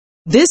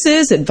This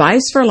is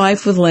Advice for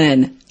Life with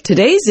Lynn.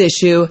 Today's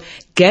issue,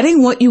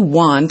 getting what you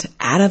want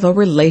out of a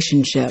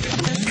relationship.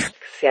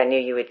 See, I knew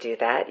you would do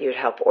that. You would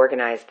help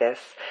organize this.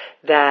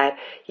 That,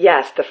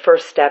 yes, the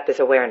first step is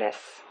awareness,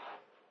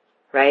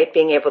 right?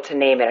 Being able to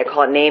name it. I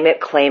call it name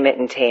it, claim it,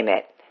 and tame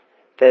it.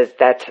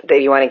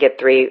 You want to get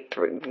three,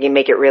 you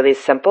make it really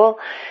simple.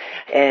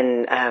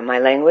 In my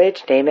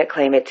language, name it,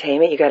 claim it,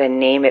 tame it. You got to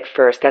name it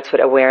first. That's what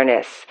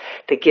awareness,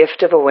 the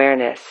gift of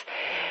awareness.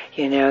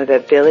 You know, the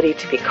ability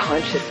to be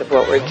conscious of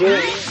what we're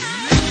doing.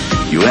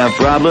 You have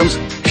problems?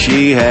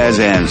 She has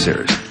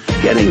answers.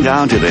 Getting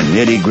down to the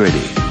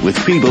nitty-gritty with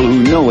people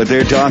who know what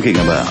they're talking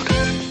about.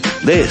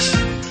 This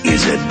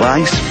is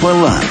Advice for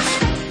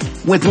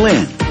Life with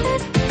Lynn.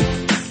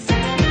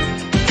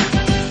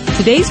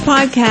 Today's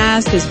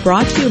podcast is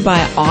brought to you by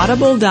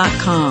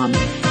Audible.com.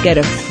 Get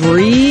a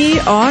free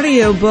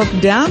audiobook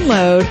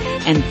download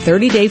and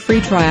 30-day free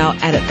trial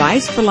at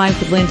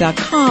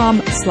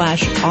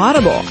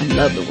adviceforlifewithlynn.com/audible. I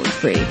love the word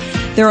free.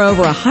 There are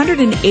over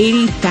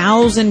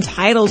 180,000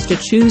 titles to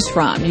choose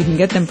from. You can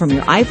get them from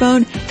your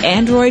iPhone,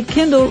 Android,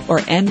 Kindle, or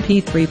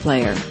MP3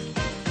 player.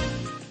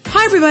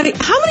 Hi, everybody.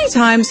 How many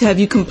times have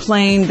you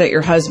complained that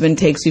your husband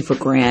takes you for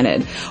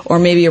granted? Or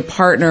maybe your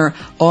partner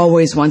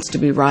always wants to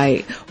be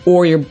right?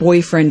 Or your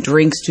boyfriend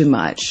drinks too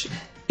much?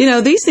 You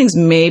know, these things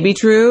may be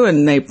true,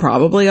 and they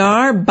probably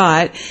are,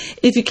 but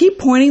if you keep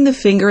pointing the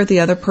finger at the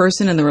other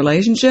person in the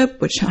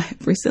relationship, which I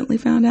have recently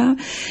found out,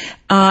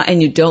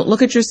 and you don't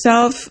look at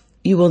yourself,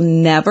 you will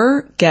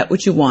never get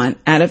what you want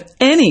out of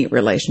any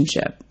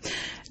relationship.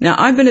 Now,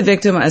 I've been a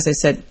victim, as I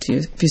said to you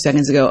a few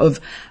seconds ago,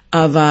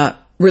 of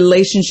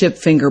relationship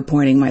finger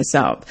pointing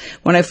myself.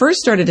 When I first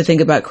started to think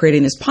about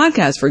creating this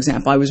podcast, for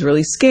example, I was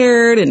really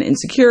scared and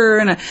insecure,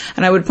 and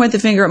I would point the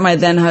finger at my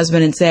then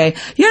husband and say,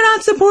 "You're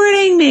not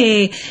supporting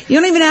me. You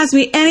don't even ask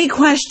me any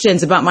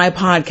questions about my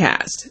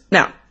podcast."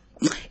 Now,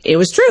 it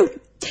was true.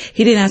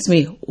 He didn't ask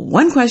me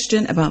one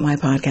question about my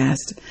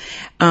podcast.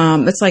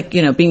 It's like,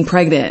 being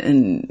pregnant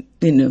and,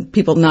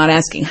 people not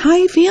asking, "How are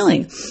you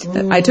feeling?"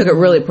 I took it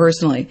really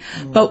personally.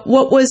 But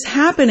what was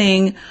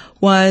happening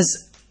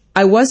was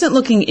I wasn't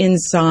looking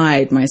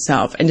inside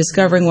myself and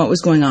discovering what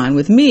was going on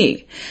with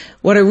me.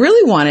 What I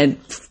really wanted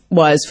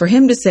was for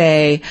him to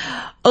say,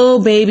 "Oh,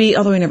 baby,"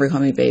 although he never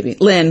called me baby.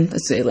 Lynn,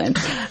 let's say Lynn.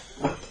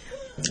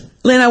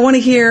 "Lynn, I want to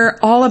hear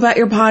all about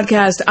your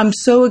podcast. I'm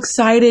so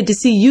excited to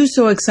see you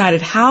so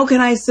excited. How can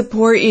I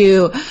support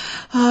you?"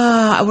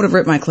 I would have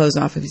ripped my clothes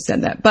off if he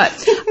said that. But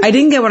I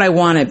didn't get what I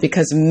wanted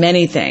because of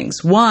many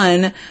things.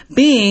 One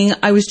being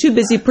I was too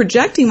busy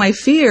projecting my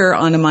fear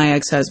onto my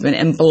ex-husband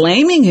and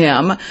blaming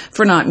him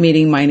for not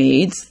meeting my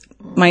needs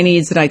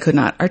that I could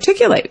not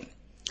articulate.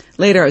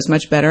 Later, I was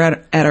much better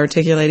at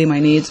articulating my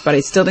needs, but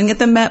I still didn't get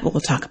them met. We'll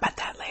talk about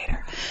that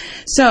later.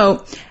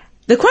 So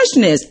the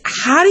question is,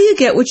 how do you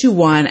get what you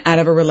want out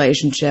of a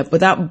relationship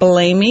without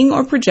blaming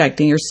or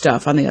projecting your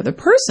stuff on the other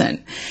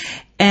person?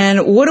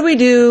 And what do we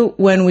do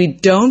when we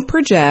don't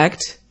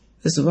project?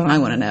 This is what I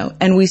want to know.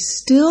 And we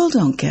still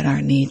don't get our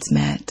needs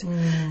met.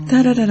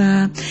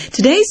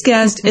 Today's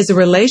guest is a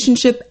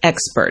relationship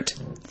expert.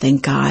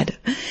 Thank God.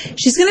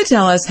 She's going to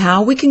tell us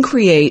how we can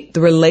create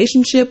the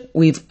relationship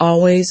we've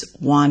always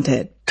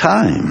wanted.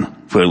 Time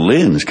for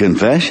Lynn's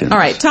Confession. All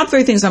right, top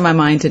 3 things on my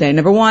mind today.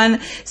 Number 1,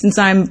 since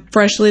I'm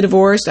freshly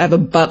divorced, I have a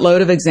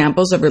buttload of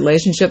examples of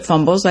relationship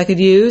fumbles I could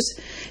use.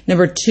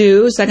 Number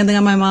 2, second thing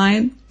on my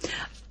mind,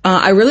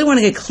 I really want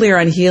to get clear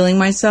on healing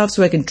myself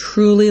so I can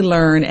truly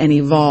learn and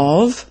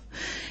evolve.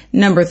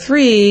 Number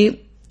 3,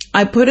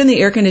 I put in the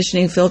air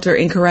conditioning filter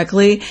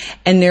incorrectly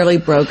and nearly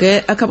broke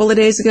it a couple of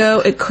days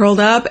ago. It curled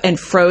up and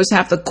froze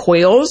half the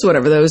coils,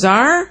 whatever those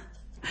are.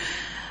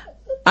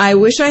 I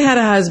wish I had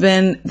a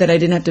husband that I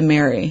didn't have to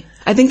marry.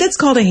 I think that's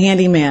called a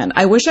handyman.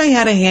 I wish I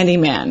had a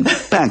handyman.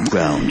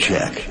 Background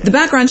check. The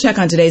background check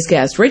on today's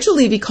guest. Rachel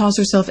Levy calls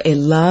herself a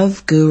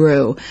love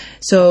guru.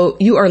 So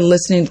you are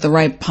listening to the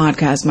right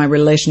podcast, my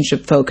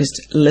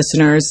relationship-focused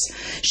listeners.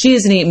 She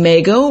is an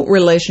Imago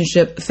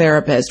relationship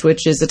therapist,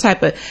 which is a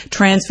type of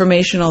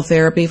transformational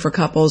therapy for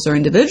couples or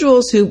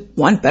individuals who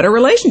want better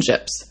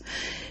relationships.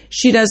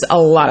 She does a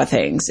lot of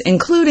things,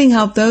 including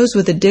help those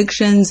with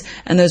addictions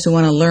and those who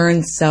want to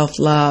learn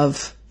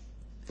self-love.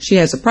 She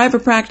has a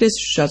private practice.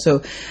 She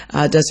also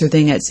does her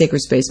thing at Sacred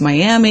Space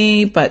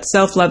Miami. But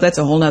self-love, that's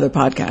a whole nother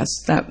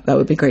podcast. That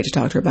would be great to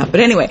talk to her about. But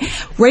anyway,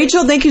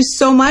 Rachel, thank you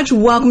so much.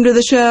 Welcome to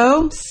the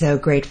show. So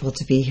grateful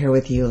to be here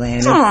with you, Lynn.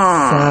 It's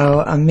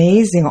so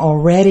amazing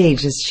already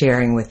just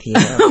sharing with you.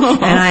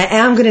 And I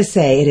am going to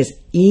say it is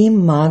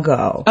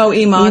Imago. Oh,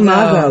 Imago.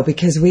 Imago,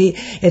 because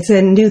it's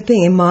a new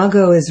thing.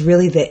 Imago is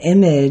really the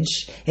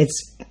image.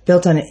 It's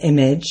built on an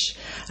image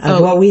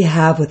of what we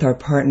have with our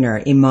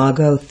partner.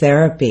 Imago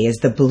therapy is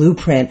the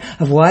blueprint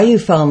of why you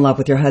fell in love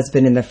with your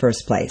husband in the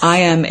first place.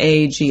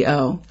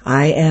 IMAGO.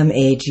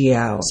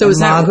 IMAGO. So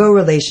is Imago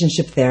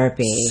relationship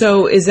therapy.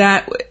 So is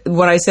that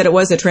what I said it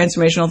was, a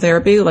transformational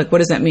therapy? Like, what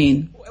does that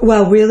mean?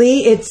 Well,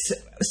 really,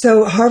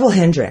 so Harville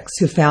Hendrix,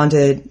 who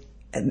founded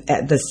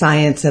the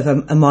science of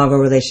imago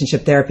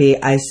relationship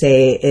therapy, I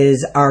say,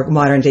 is our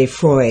modern day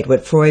Freud.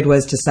 What Freud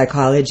was to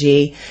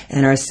psychology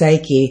and our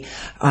psyche,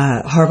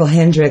 Harville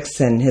Hendricks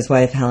and his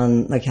wife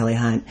Helen LaKelly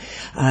Hunt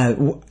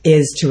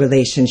is to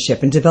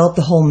relationship, and developed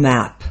the whole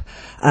map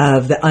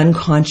of the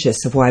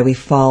unconscious of why we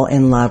fall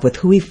in love with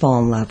who we fall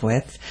in love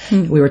with.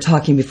 We were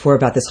talking before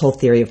about this whole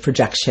theory of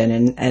projection,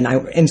 and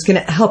it's going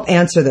to help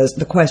answer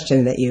the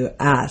question that you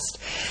asked,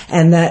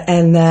 and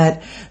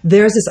that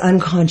there's this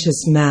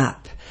unconscious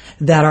map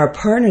that our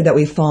partner that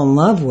we fall in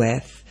love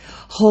with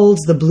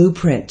holds the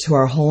blueprint to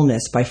our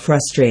wholeness by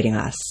frustrating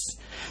us.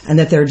 And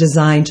that they're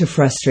designed to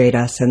frustrate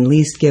us and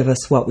least give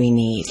us what we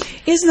need.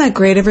 Isn't that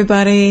great,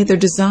 everybody? They're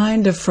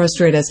designed to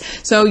frustrate us.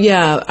 So,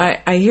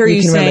 yeah, I hear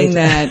you saying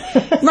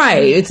that.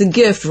 Right. It's a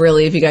gift,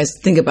 really, if you guys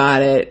think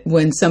about it.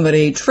 When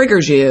somebody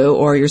triggers you,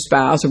 or your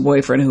spouse or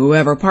boyfriend,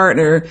 whoever,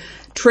 partner,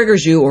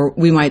 triggers you, or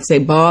we might say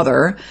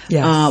bother,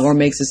 or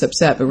makes us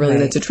upset, but really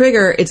that's a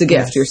trigger. It's a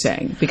gift, you're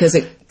saying, because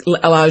it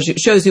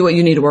shows you what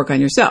you need to work on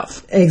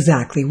yourself.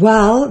 Exactly.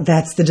 Well,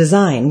 that's the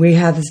design. We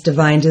have this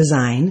divine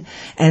design.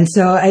 And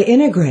so I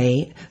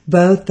integrate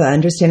both the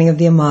understanding of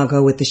the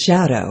imago with the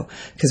shadow,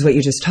 because what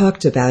you just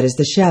talked about is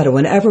the shadow.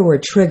 Whenever we're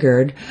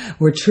triggered,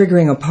 we're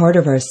triggering a part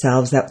of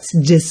ourselves that's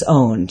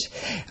disowned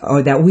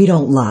or that we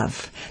don't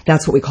love.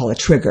 That's what we call a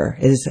trigger,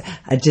 is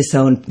a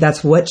disowned.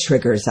 That's what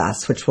triggers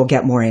us, which we'll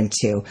get more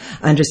into.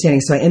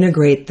 Understanding. So I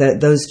integrate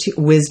those two,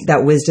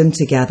 that wisdom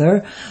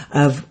together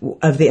of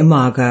the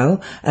imago,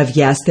 of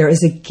yes, there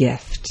is a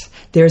gift.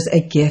 There's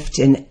a gift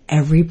in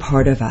every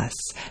part of us.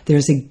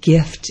 There's a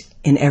gift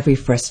in every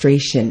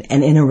frustration.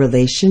 And in a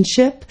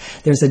relationship,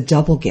 there's a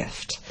double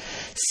gift.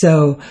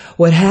 So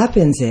what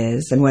happens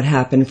is, and what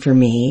happened for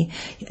me,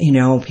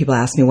 people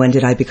ask me, when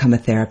did I become a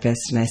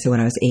therapist? And I said, when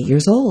I was 8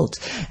 years old.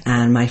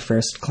 And my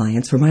first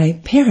clients were my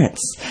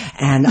parents.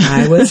 And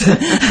I was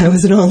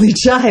an only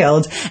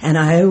child. And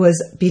I was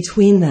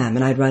between them.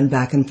 And I'd run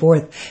back and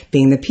forth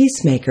being the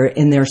peacemaker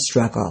in their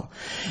struggle.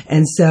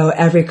 And so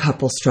every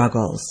couple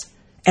struggles.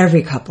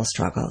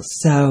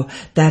 So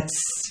that's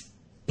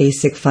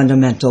basic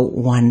fundamental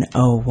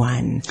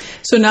 101.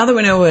 So now that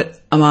we know what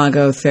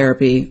imago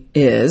therapy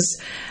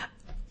is,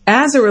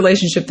 as a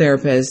relationship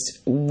therapist,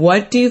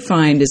 what do you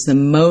find is the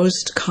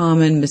most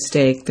common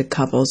mistake that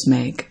couples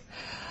make?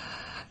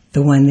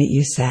 The one that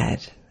you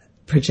said,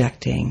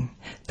 projecting.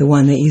 The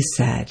one that you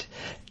said,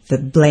 the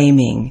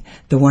blaming.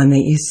 The one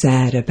that you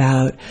said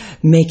about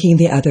making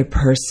the other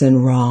person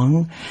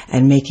wrong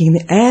and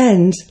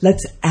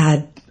let's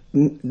add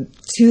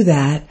to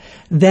that,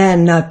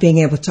 then not being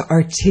able to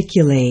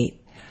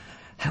articulate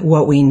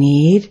what we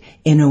need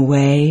in a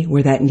way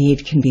where that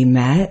need can be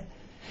met,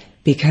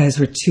 because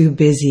we're too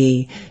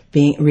busy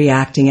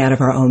reacting out of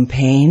our own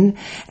pain,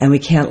 and we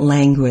can't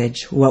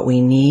language what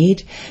we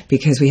need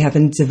because we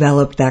haven't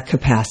developed that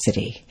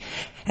capacity.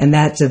 And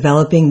that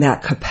developing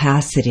that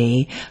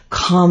capacity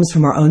comes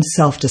from our own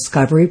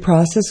self-discovery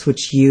process,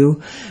 which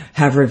you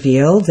have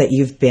revealed that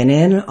you've been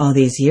in all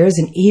these years.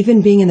 And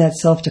even being in that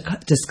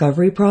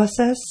self-discovery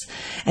process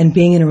and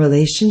being in a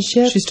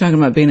relationship. She's talking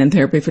about being in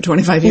therapy for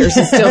 25 years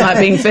and still not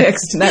being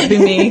fixed. That'd be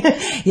me.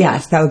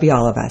 Yes, that would be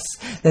all of us.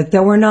 That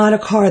we're not a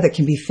car that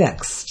can be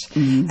fixed.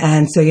 Mm-hmm.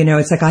 And so,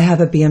 it's like I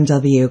have a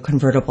BMW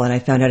convertible, and I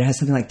found out it has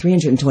something like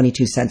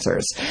 322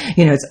 sensors.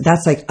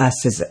 That's like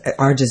us, as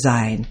our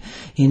design.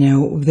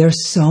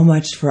 There's so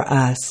much for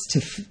us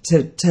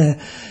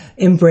to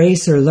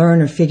embrace or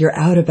learn or figure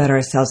out about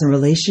ourselves, and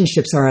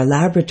relationships are a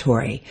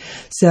laboratory.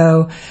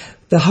 So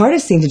the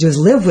hardest thing to do is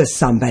live with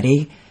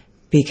somebody,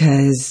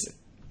 because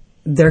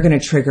they're going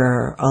to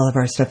trigger all of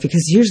our stuff,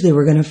 because usually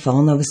we're going to fall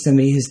in love with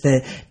somebody who's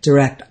the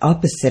direct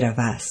opposite of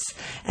us.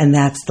 And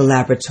that's the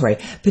laboratory.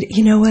 But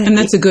you know what? And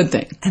that's a good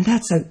thing. And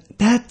that's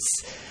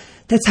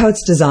how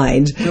it's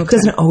designed. Okay. It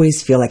doesn't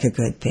always feel like a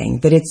good thing,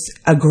 but it's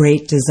a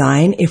great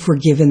design if we're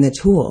given the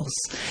tools.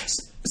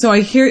 So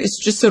I hear,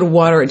 it's just sort of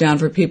water it down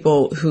for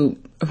people who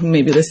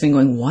may be listening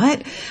going,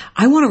 what?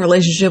 I want a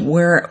relationship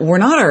where we're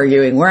not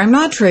arguing, where I'm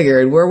not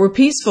triggered, where we're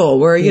peaceful,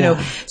 where,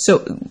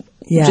 so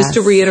yes. Just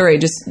to reiterate,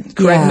 just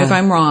correct me if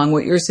I'm wrong,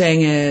 what you're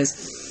saying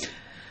is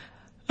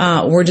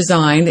we're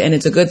designed, and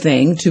it's a good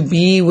thing, to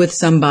be with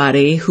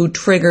somebody who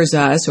triggers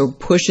us or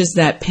pushes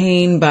that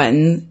pain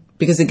button,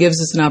 because it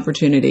gives us an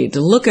opportunity to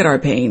look at our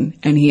pain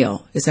and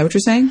heal. Is that what you're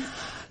saying?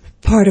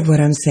 Part of what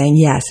I'm saying,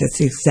 yes,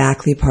 it's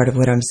exactly part of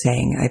what I'm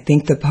saying. I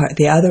think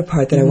the other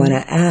part that I want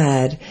to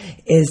add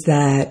is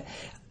that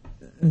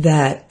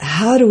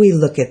how do we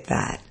look at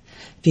that?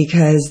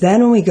 Because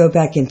then when we go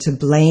back into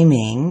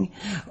blaming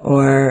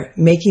or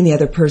making the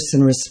other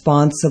person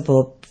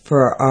responsible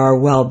for our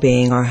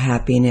well-being, our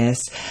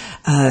happiness.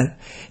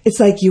 It's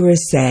like you were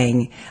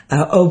saying,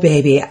 oh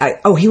baby,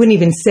 he wouldn't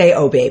even say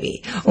oh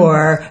baby,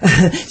 or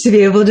to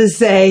be able to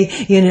say,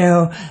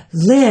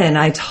 Lynn,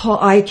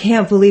 I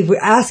can't believe we're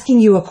asking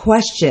you a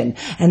question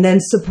and then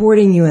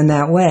supporting you in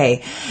that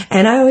way.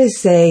 And I always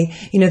say,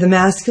 the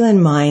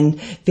masculine mind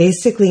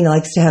basically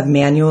likes to have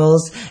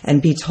manuals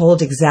and be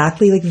told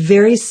exactly, like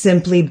very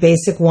simply,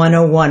 basic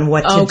 101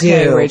 what to do.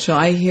 Okay, Rachel,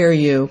 I hear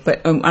you,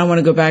 but I want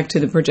to go back to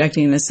the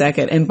projecting in a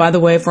second. And by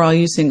the way, for all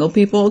you single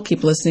people,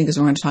 keep listening because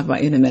we're going to talk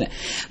about you in a minute.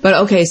 But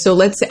okay, so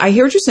let's say, I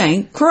hear what you're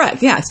saying.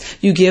 Correct. Yes.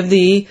 You give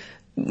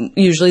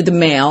usually the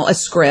male a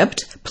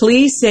script.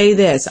 Please say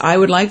this. I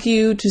would like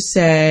you to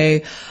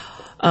say,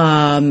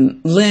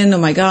 Lynn, oh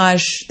my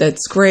gosh,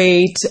 that's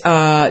great.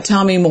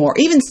 Tell me more.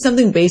 Even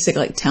something basic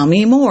like tell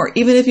me more.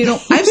 Even if you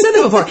don't, I've said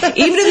that before.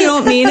 Even if you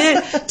don't mean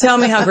it, tell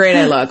me how great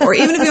I look. Or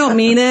even if you don't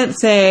mean it,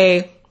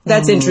 say,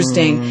 that's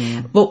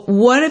interesting. But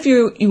what if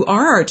you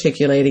are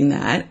articulating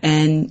that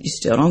and you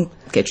still don't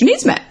get your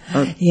needs met?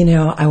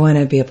 I want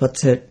to be able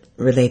to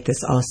relate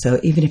this also,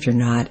 even if you're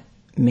not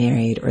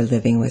married or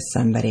living with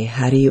somebody.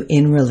 How do you,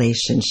 in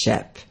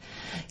relationship,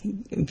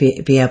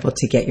 be able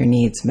to get your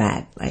needs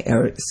met?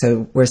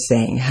 So we're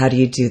saying, how do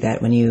you do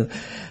that when you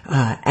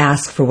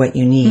ask for what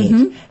you need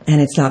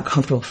and it's not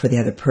comfortable for the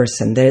other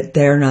person?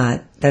 They're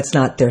not. That's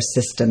not their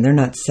system. They're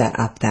not set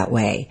up that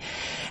way.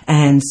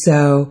 And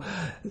so,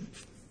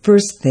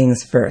 first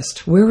things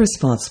first, we're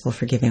responsible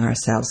for giving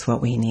ourselves what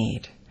we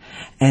need.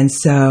 And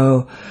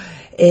so,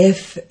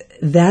 if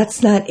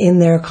that's not in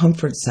their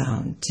comfort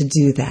zone to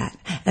do that.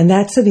 And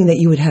that's something that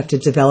you would have to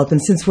develop. And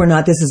since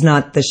this is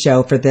not the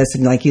show for this,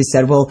 and like you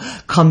said, we'll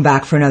come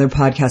back for another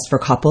podcast for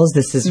couples.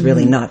 This is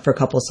really not for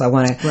couples. So I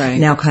want to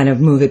now kind of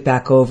move it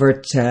back over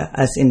to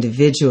us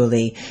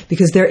individually,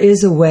 because there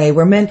is a way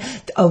we're meant.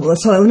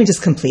 So let me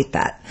just complete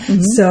that.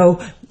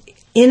 So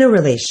in a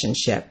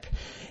relationship,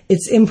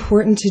 it's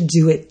important to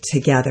do it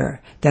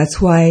together. That's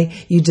why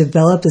you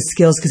develop the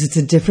skills, because it's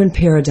a different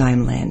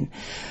paradigm, Lynn,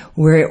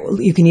 where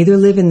you can either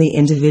live in the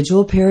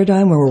individual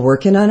paradigm where we're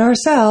working on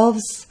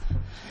ourselves,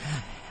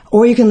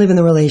 or you can live in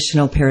the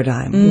relational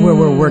paradigm where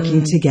we're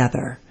working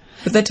together.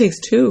 But that takes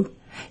two.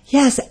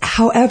 Yes.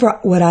 However,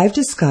 what I've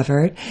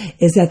discovered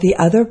is that the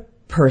other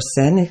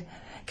person,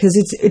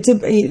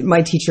 because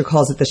my teacher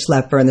calls it the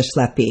schlepper and the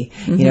schleppy,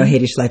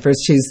 Haiti Schleifer.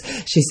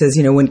 She says,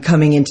 when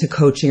coming into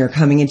coaching or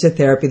coming into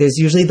therapy, there's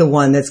usually the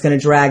one that's going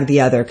to drag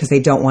the other because they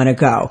don't want to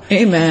go.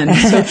 Amen.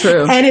 So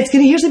true. And it's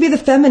going to usually be the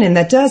feminine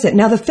that does it.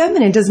 Now, the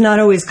feminine does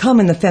not always come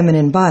in the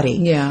feminine body.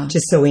 Yeah.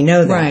 Just so we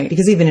know that. Right.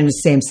 Because even in a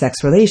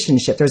same-sex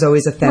relationship, there's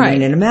always a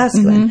feminine and a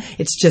masculine.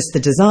 It's just the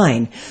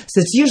design.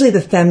 So it's usually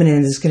the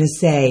feminine that's going to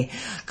say,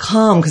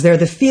 calm, because they're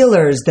the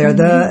feelers, they're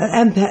the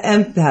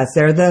empaths,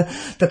 they're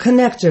the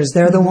connectors,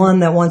 they're the one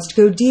that wants to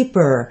go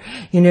deeper,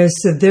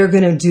 so they're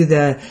going to do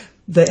the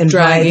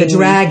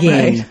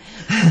dragging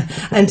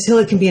until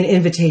it can be an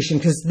invitation,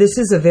 because this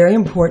is a very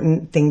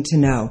important thing to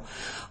know.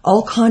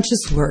 All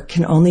conscious work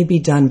can only be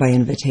done by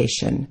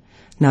invitation,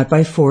 not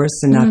by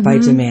force and not by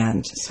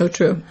demand. So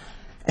true.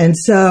 And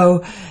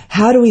so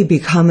how do we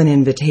become an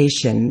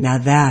invitation? Now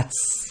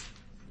that's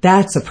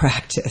a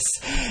practice.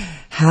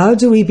 How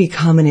do we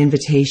become an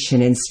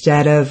invitation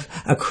instead of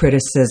a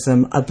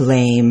criticism, a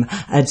blame,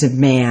 a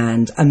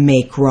demand, a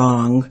make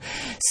wrong,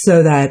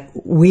 so that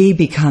we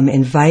become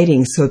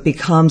inviting? So it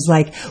becomes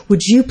like,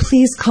 would you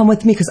please come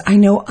with me? Because I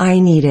know I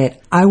need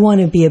it. I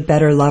want to be a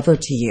better lover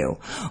to you,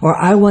 or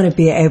I want to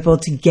be able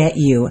to get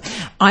you.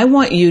 I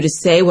want you to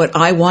say what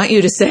I want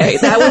you to say.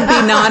 That would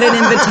be not an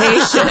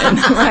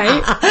invitation,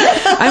 right?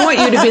 I want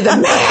you to be the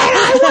man.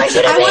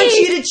 I want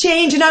you to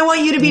change, and I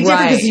want you to be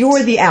different because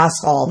you're the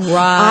asshole.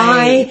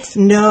 Right.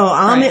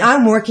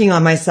 I'm working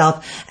on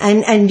myself,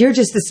 and you're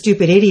just the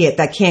stupid idiot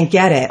that can't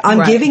get it.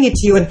 I'm giving it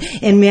to you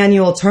in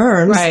manual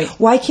terms. Right.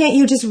 Why can't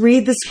you just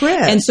read the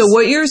script? And so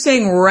what you're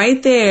saying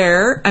right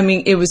there, I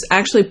mean, it was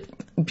actually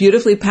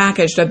beautifully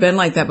packaged. I've been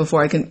like that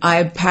before.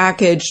 I've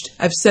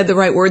said the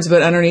right words,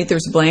 but underneath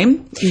there's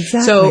blame.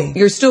 Exactly. So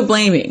you're still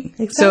blaming.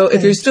 Exactly. So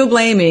if you're still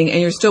blaming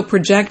and you're still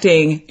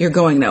projecting, you're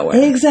going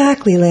nowhere.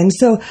 Exactly, Lynn.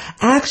 So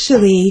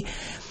actually,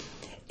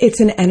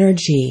 it's an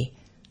energy.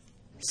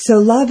 So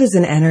love is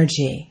an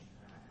energy.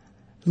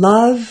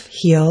 Love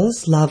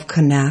heals, love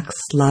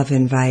connects, love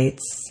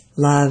invites,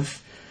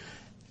 love,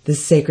 the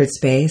sacred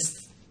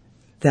space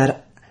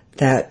that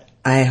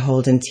I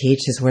hold and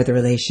teach is where the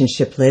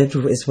relationship lived,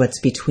 is what's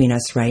between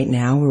us right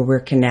now, where we're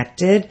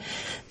connected.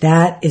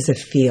 That is a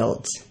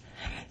field.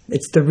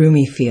 It's the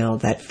Rumi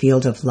field, that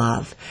field of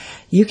love.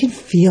 You can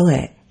feel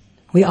it.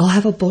 We all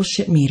have a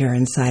bullshit meter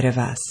inside of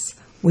us.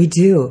 We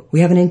do.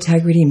 We have an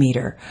integrity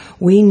meter.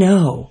 We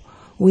know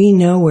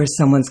where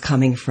someone's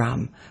coming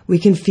from. We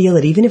can feel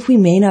it, even if we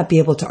may not be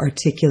able to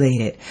articulate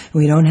it.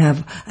 We don't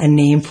have a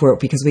name for it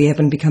because we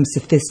haven't become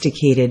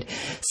sophisticated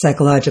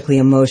psychologically,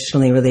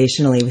 emotionally,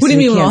 relationally. What do you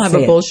mean we all have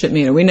a bullshit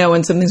meter? We know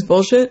when something's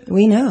bullshit?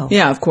 We know.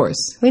 Yeah, of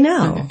course. We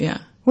know. Okay, yeah.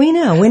 We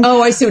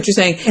know. I see what you're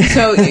saying.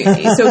 So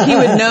he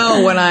would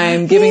know when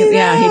I'm giving. He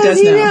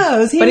does know.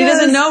 Knows. He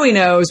doesn't know he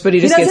knows, but he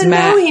just gets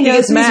mad. He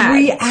knows. He's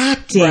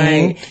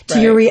reacting to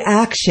your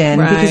reaction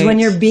because when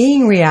you're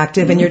being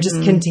reactive and you're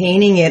just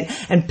containing it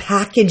and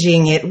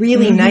packaging it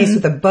really nice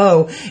with a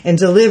bow and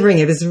delivering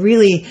it,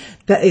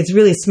 it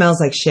really smells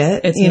like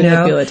shit. It's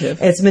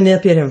manipulative. It's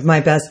manipulative. My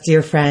best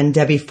dear friend,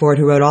 Debbie Ford,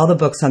 who wrote all the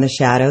books on the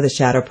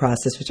shadow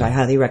process, which I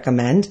highly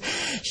recommend,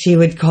 she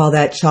would call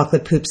that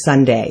chocolate poop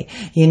sundae.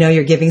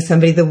 You're giving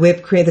somebody the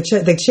whipped cream,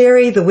 the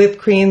cherry, the whipped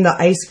cream, the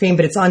ice cream,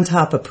 but it's on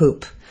top of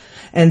poop.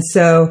 And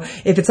so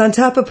if it's on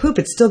top of poop,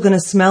 it's still going to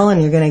smell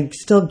and you're going to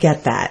still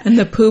get that. And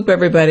the poop,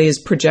 everybody is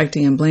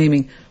projecting and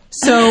blaming.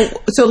 So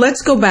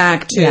let's go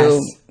back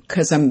to,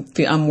 because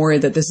I'm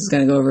worried that this is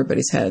going to go over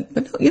everybody's head.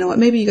 But you know what?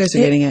 Maybe you guys are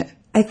getting it.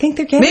 I think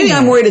they're getting it. Maybe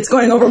I'm worried it's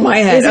going over my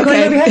head. It's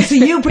going over your head, so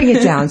you bring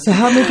it down. So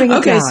help me bring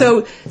it down.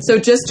 Okay, so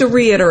just to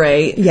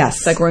reiterate. Yes.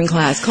 It's like we're in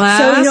class.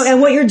 So,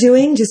 and what you're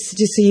doing, just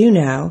so you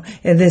know,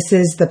 and this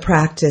is the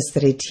practice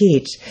that I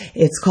teach,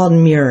 it's called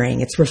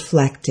mirroring. It's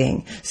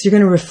reflecting. So you're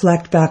going to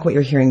reflect back what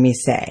you're hearing me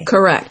say.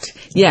 Correct.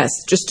 Yes,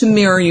 just to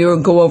mirror you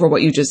and go over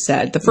what you just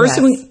said. The first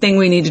thing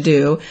we need to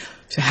do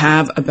to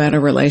have a better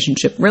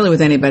relationship, really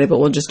with anybody, but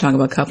we'll just talk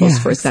about couples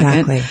for a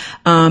second,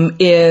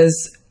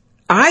 is...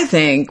 I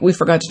think we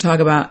forgot to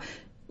talk about,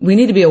 we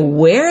need to be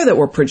aware that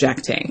we're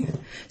projecting.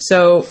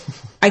 So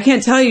I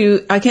can't tell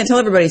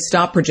everybody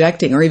stop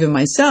projecting, or even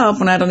myself,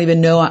 when I don't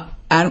even know,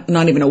 I'm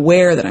not even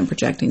aware that I'm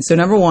projecting. So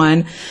number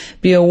one,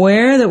 be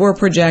aware that we're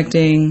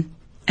projecting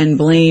and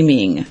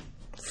blaming.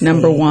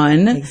 Number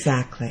one.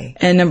 Exactly.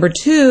 And number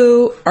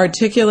two,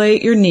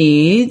 articulate your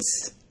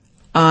needs.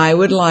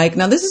 Number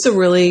two is a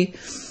really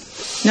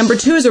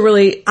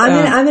dangerous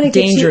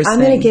thing. I'm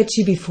going to get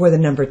you before the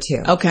number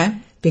two. Okay.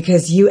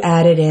 Because you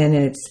added in,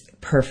 and it's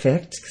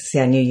perfect, see,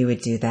 I knew you would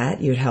do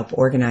that. You would help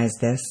organize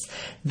this.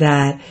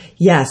 That,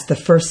 yes, the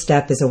first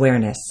step is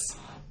awareness,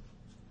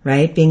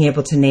 right? Being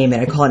able to name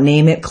it. I call it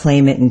name it,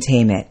 claim it, and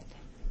tame it.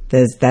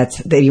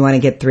 You want to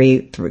get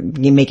three,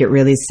 you make it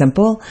really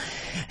simple.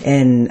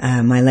 In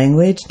my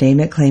language,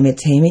 name it, claim it,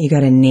 tame it. You got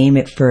to name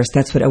it first.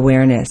 That's what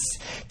awareness,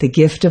 the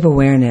gift of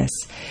awareness.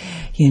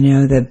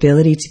 The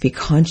ability to be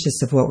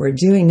conscious of what we're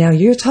doing. Now,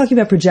 you're talking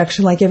about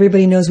projection like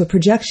everybody knows what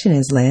projection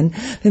is, Lynn,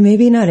 but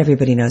maybe not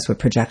everybody knows what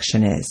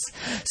projection is.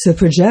 So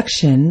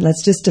projection,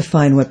 let's just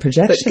define what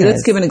projection is.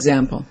 Let's give an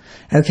example.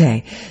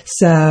 Okay.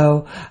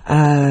 So,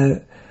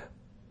 I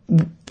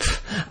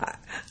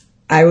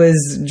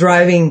was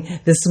driving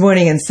this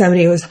morning and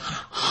somebody was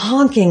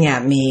honking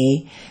at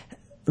me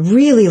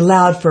really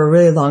loud for a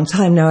really long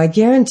time. Now, I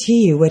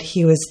guarantee you what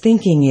he was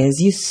thinking is,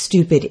 you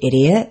stupid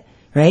idiot.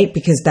 Right?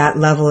 Because that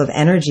level of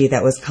energy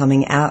that was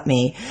coming at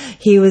me,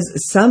 he was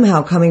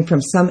somehow coming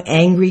from some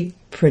angry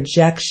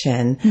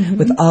projection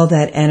with all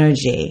that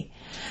energy.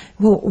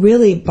 Well,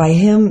 really, by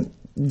him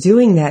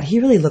doing that,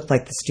 he really looked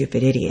like the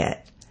stupid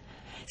idiot.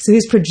 So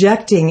he's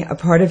projecting a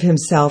part of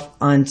himself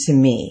onto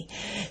me.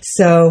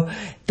 So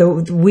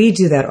we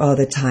do that all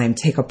the time.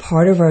 Take a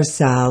part of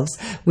ourselves.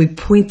 We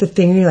point the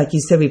finger, like you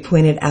said, we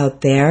point it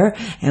out there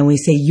and we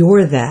say,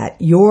 you're that.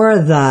 You're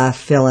the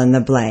fill in the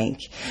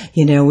blank.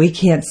 We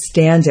can't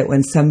stand it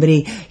when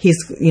somebody,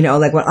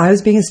 like when I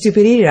was being a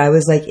stupid idiot, I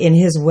was like in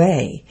his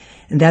way.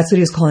 And that's what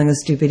he was calling a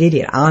stupid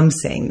idiot. I'm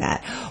saying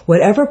that.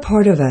 Whatever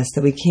part of us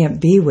that we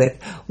can't be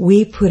with,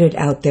 we put it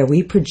out there.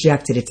 We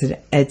project it.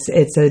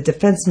 It's a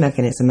defense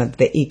mechanism of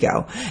the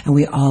ego. And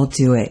we all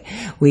do it.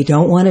 We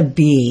don't want to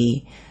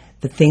be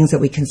the things that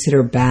we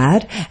consider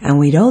bad, and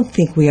we don't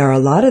think we are a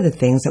lot of the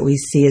things that we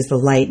see as the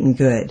light and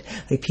good.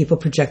 Like people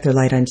project their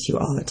light onto you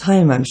all the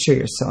time. I'm sure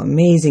you're so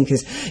amazing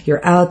because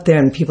you're out there,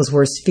 and people's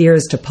worst fear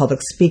is to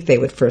public speak. They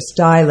would first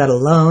die, let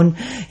alone,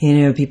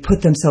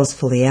 put themselves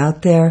fully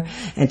out there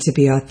and to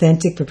be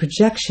authentic. But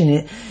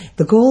projection,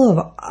 the goal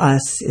of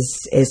us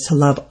is to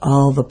love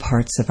all the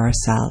parts of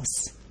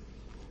ourselves.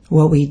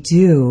 What we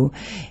do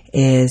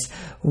is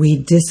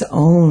we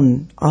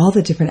disown all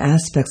the different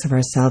aspects of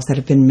ourselves that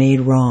have been made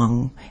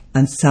wrong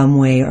in some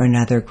way or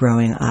another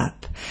growing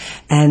up.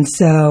 And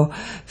so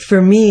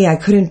for me, I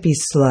couldn't be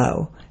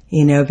slow,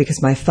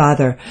 because my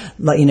father,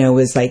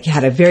 was like,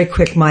 had a very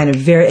quick mind,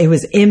 he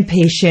was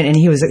impatient, and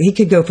he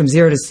could go from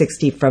 0 to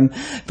 60 from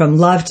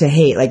love to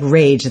hate, like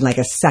rage in like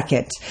a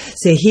second.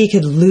 So he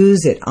could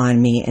lose it on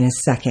me in a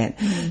second.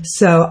 Mm-hmm.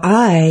 So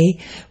I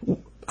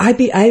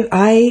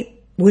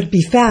would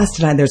be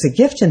fast, and there's a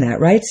gift in that,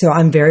 right? So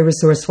I'm very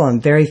resourceful, I'm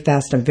very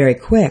fast, I'm very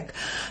quick.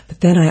 But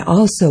then I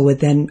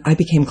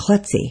became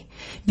klutzy,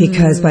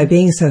 because by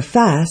being so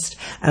fast,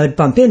 I would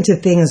bump into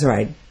things or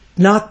I'd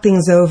knock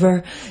things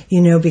over,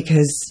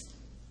 because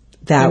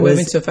that was...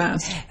 moving so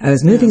fast. I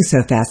was moving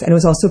so fast, and it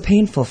was also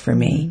painful for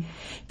me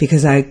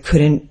because I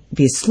couldn't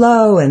be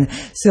slow, and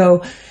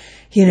so...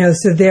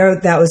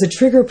 that was a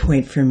trigger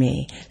point for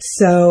me.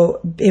 So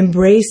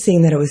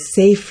embracing that it was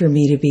safe for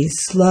me to be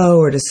slow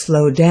or to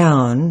slow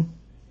down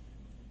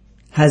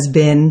has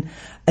been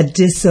a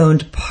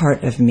disowned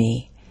part of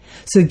me.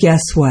 So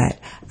guess what?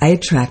 I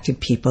attracted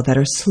people that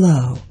are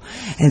slow.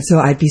 And so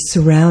I'd be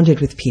surrounded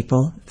with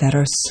people that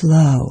are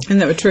slow. And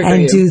that would trigger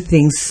you. And do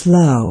things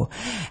slow.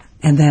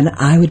 And then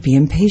I would be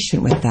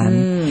impatient with them.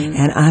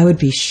 And I would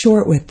be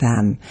short with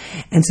them.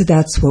 And so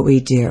that's what we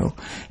do.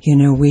 You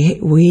know,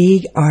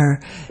 we are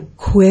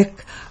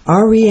quick.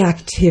 Our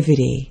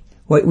reactivity,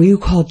 what we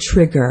call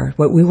trigger,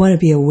 what we want to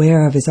be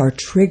aware of is our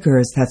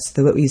triggers. That's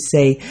what we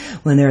say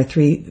when there are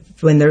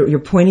you're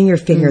pointing your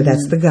finger,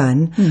 that's the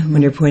gun.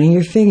 When you're pointing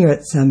your finger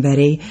at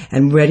somebody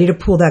and ready to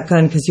pull that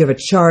gun because you have a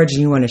charge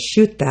and you want to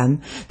shoot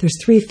them,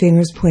 there's 3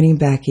 fingers pointing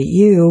back at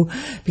you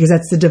because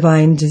that's the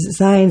divine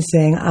design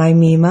saying, I,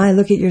 me, my,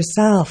 look at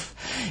yourself.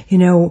 You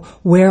know,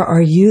 where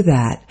are you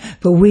that?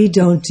 But we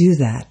don't do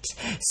that.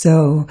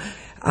 So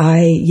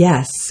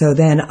so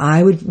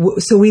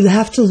we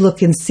have to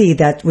look and see.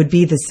 That would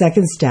be the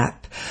second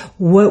step.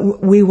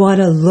 What we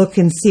want to look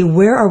and see,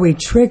 where are we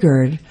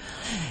triggered?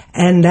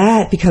 And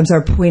that becomes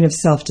our point of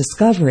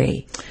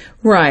self-discovery.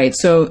 Right.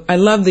 So I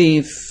love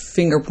the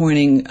finger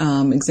pointing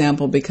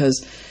example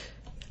because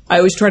I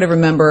always try to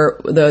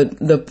remember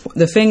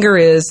the finger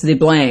is the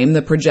blame,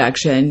 the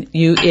projection.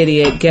 You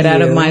idiot, get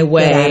out of my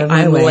way.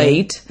 I'm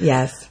late.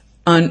 Yes.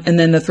 And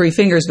then the 3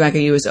 fingers back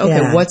at you is,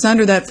 okay, what's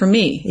under that for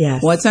me?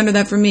 Yes. What's under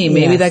that for me?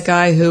 Maybe that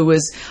guy who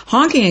was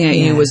honking at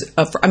you was,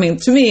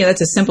 to me,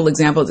 that's a simple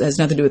example. It has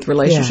nothing to do with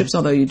relationships,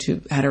 although you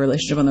two had a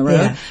relationship on the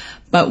road. Yeah.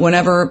 But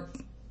whenever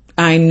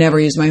I never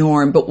use my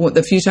horn, but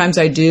the few times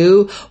I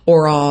do,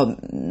 or I'll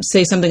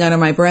say something under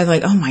my breath,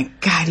 like, oh my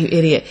God, you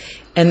idiot.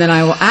 And then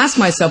I will ask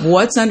myself,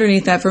 what's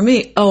underneath that for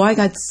me? Oh, I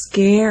got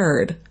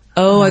scared.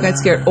 Oh, I got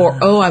scared. Or,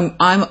 oh,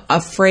 I'm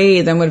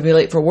afraid I'm going to be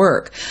late for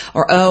work.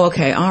 Or, oh,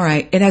 okay, all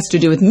right. It has to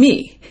do with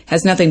me. It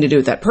has nothing to do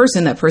with that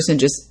person. That person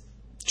just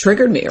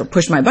triggered me or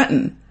pushed my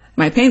button,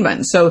 my pain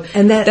button. So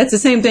that's the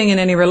same thing in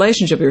any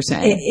relationship, you're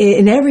saying.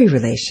 In every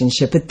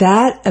relationship. But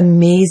that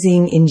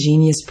amazing,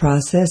 ingenious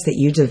process that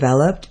you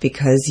developed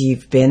because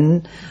you've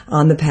been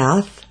on the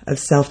path of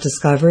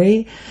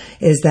self-discovery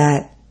is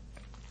that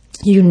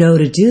you know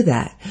to do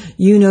that.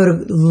 You know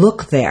to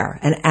look there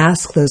and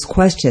ask those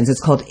questions. It's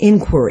called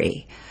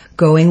inquiry,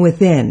 going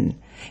within.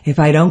 If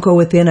I don't go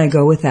within, I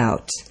go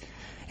without.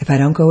 If I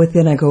don't go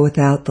within, I go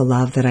without the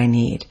love that I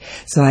need.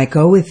 So I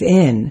go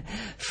within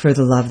for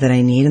the love that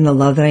I need, and the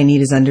love that I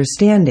need is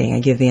understanding. I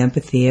give the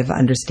empathy of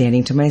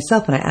understanding to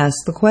myself, and I ask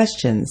the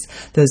questions,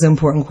 those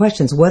important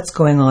questions. What's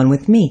going on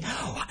with me?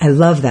 I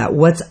love that.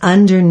 What's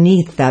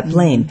underneath that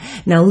blame?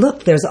 Now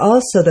look, there's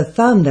also the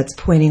thumb that's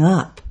pointing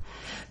up.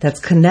 That's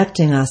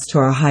connecting us to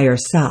our higher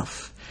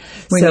self.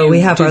 So we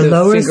have our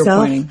lower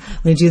self.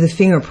 We do the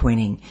finger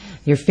pointing.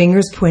 Your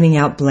finger's pointing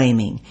out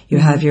blaming. You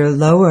have your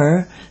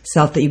lower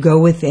self that you go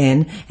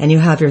within, and you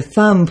have your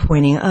thumb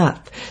pointing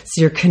up.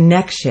 So your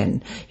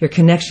connection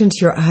to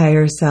your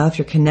higher self,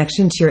 your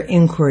connection to your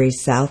inquiry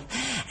self,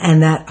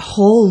 and that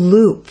whole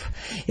loop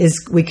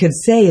is, we could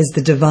say, is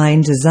the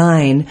divine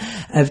design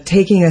of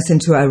taking us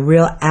into a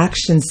real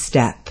action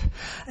step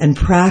and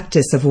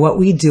practice of what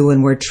we do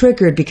when we're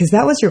triggered, because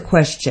that was your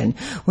question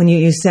when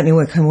you sent me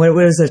what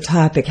is the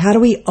topic? How do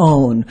we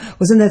own?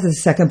 Wasn't that the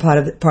second part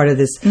of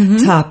this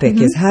topic?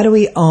 Is how do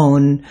we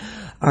own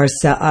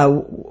ourselves?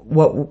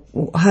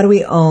 How do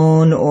we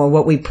own or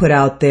what we put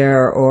out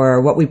there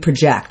or what we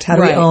project? How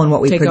do we own what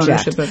we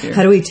project?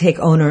 How do we take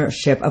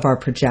ownership of our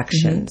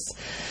projections?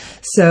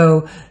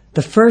 So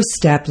the first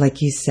step,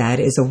 like you said,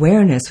 is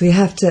awareness.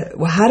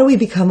 How do we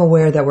become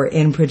aware that we're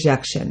in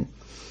projection?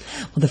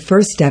 Well, the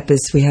first step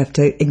is we have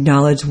to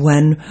acknowledge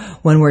when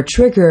we're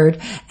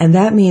triggered, and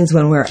that means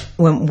when we're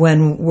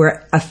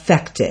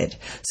affected.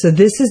 So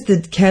this is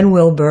the Ken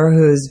Wilber,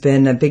 who's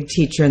been a big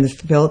teacher in the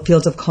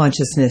field of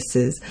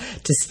consciousness's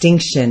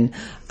distinction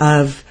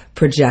of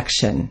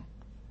projection.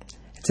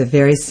 It's a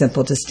very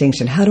simple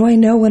distinction. How do I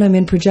know when I'm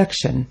in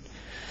projection?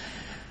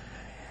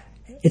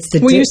 It's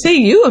the you say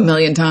you a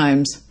million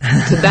times.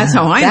 So that's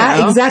how I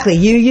know. Exactly.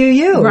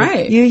 You.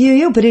 Right.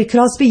 You. But it could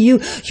also be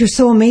you. You're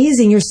so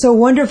amazing. You're so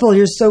wonderful.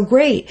 You're so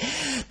great.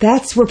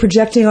 We're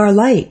projecting our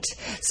light.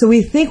 So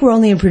we think we're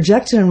only in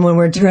projection when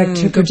we're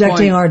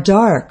projecting our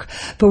dark.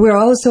 But we're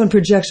also in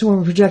projection when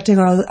we're projecting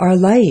our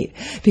light.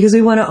 Because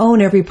we want to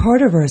own every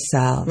part of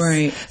ourselves.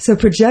 Right. So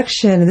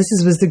projection, and this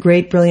was the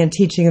great, brilliant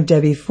teaching of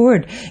Debbie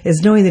Ford,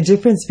 is knowing the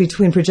difference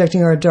between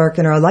projecting our dark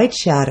and our light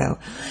shadow.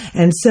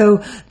 And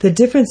so the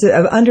difference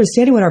of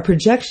understanding what our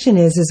projection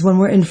is when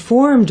we're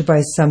informed by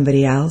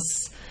somebody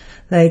else.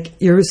 Like,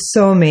 you're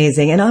so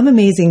amazing, and I'm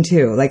amazing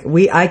too. Like,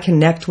 I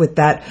connect with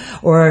that,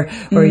 or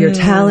you're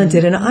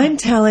talented, and I'm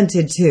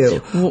talented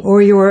too,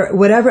 or you're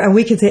whatever, and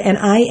we can say, and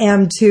I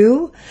am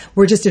too.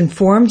 We're just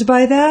informed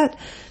by that.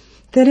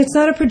 Then it's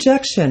not a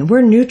projection.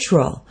 We're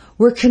neutral.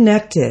 We're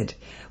connected.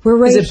 We're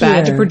right here. Is it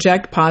bad to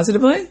project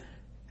positively?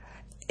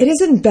 It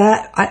isn't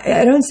bad.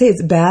 I don't say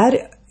it's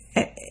bad.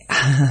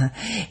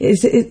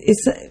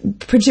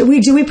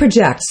 We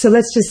project. So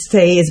let's just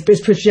say is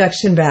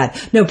projection bad?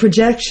 No,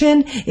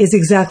 projection is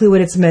exactly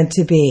what it's meant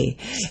to be.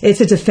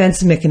 It's a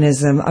defense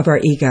mechanism of our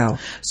ego.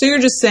 So you're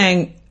just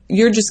saying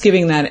you're just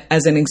giving that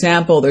as an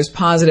example. There's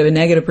positive and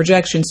negative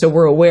projection, so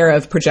we're aware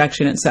of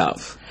projection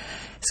itself.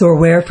 So we're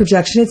aware of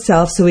projection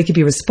itself, so we could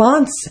be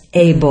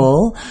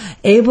able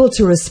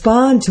to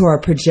respond to our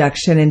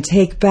projection and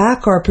take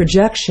back our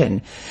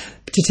projection,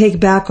 to take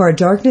back our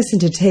darkness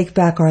and to take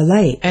back our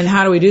light. And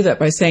how do we do that?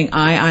 By saying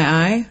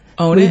I?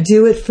 Own we it?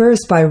 do it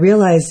first by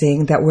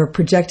realizing that we're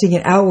projecting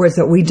it outwards,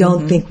 that we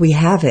don't think we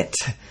have it.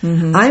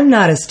 I'm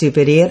not a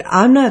stupid idiot.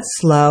 I'm not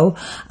slow.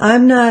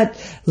 I'm not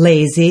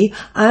lazy.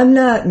 I'm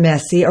not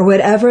messy, or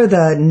whatever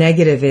the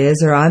negative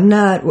is, or I'm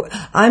not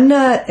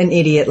an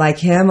idiot like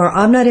him, or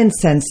I'm not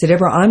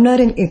insensitive, or I'm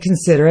not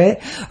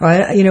inconsiderate,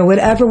 or,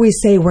 whatever we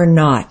say we're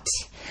not.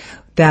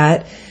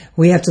 That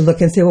we have to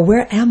look and say, well,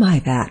 where am I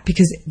that?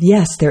 Because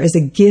yes, there is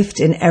a gift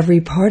in every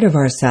part of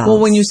ourselves. Well,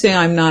 when you say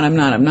I'm not,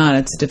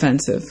 it's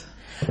defensive.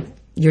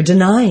 You're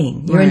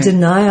denying. You're in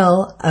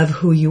denial of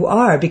who you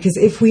are. Because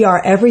if we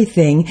are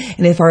everything,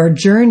 and if our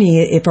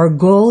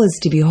goal is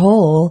to be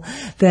whole,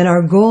 then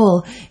our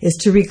goal is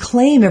to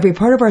reclaim every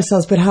part of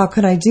ourselves. But how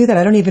can I do that?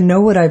 I don't even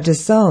know what I've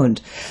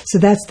disowned. So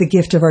that's the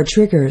gift of our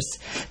triggers.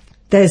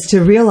 That is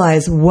to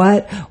realize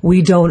what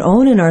we don't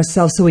own in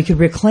ourselves so we could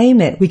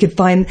reclaim it. We could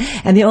find,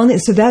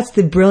 so that's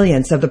the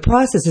brilliance of the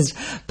process, is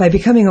by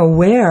becoming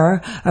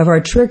aware of our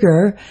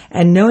trigger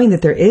and knowing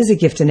that there is a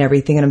gift in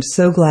everything. And I'm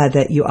so glad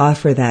that you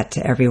offer that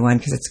to everyone,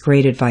 because it's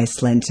great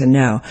advice, Lynn, to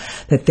know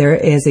that there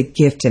is a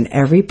gift in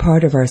every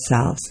part of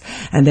ourselves.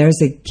 And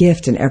there's a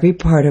gift in every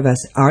part of us,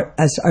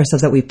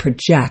 ourselves, that we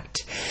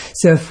project.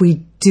 So if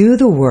we do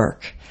the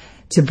work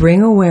to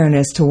bring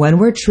awareness to when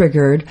we're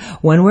triggered,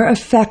 when we're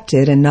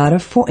affected and not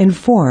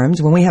informed,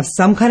 when we have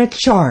some kind of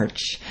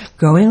charge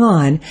going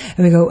on,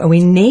 and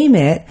we name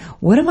it,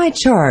 what am I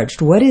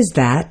charged? What is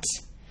that?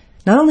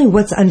 Not only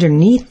what's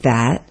underneath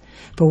that,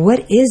 but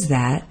what is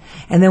that?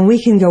 And then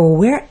we can go, well,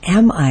 where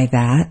am I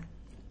that?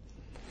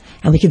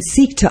 And we can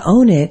seek to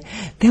own it.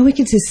 Then we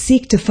can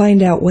seek to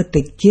find out what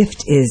the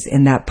gift is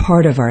in that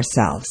part of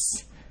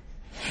ourselves.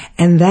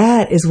 And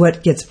that is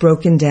what gets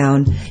broken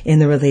down in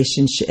the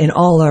relationship, in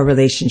all our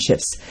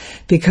relationships,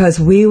 because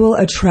we will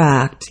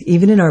attract,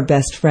 even in our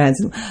best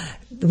friends,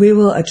 we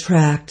will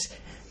attract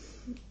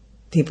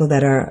people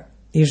that are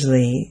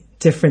usually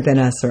different than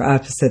us or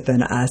opposite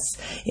than us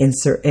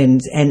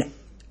and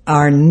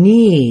our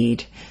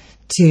need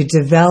to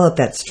develop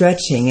that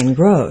stretching and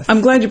growth. I'm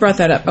glad you brought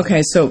that up.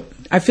 Okay, so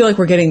I feel like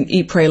we're getting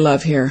eat, pray,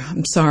 love here.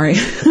 I'm sorry.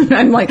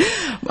 I'm like,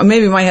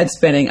 maybe my head's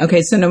spinning.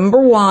 Okay, so number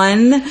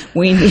one,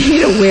 we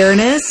need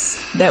awareness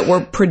that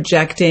we're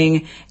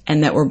projecting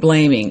and that we're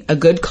blaming. A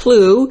good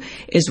clue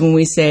is when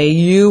we say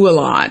you a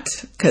lot,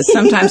 because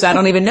sometimes I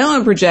don't even know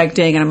I'm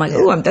projecting, and I'm like,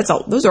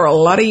 those are a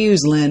lot of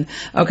yous, Lynn.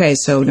 Okay,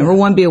 so number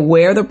one, be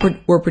aware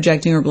that we're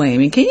projecting or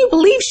blaming. Can you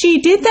believe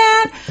she did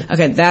that?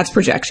 Okay, that's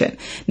projection.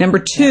 Number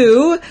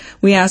two,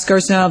 we ask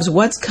ourselves,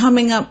 what's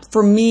coming up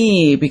for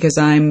me because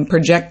I'm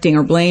projecting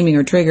or blaming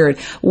or triggered?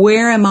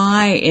 Where am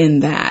I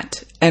in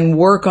that? And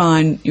work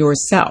on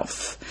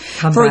yourself.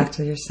 Come back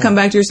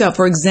to yourself.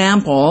 For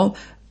example,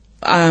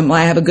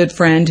 I have a good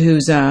friend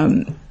who's,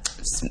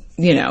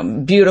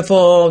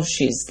 beautiful.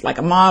 She's like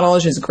a model.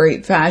 She has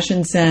great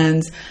fashion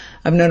sense.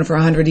 I've known her for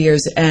 100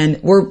 years, and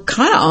we're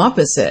kind of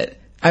opposite.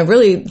 I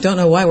really don't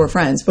know why we're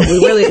friends, but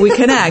we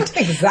connect.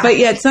 Exactly. But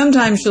yet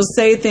sometimes she'll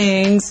say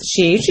things.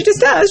 She just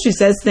does. She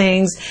says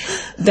things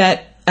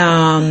that,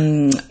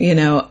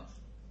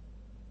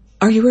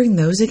 are you wearing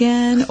those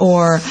again?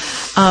 Or,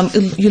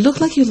 you look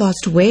like you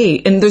lost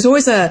weight. And there's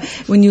always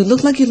when you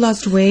look like you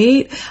lost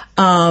weight,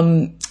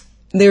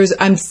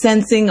 I'm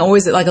sensing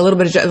always like a little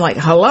bit of, like,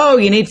 hello,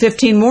 you need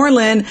 15 more,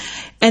 Lynn.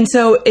 And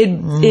so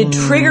it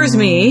triggers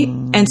me.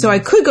 And so I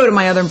could go to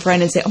my other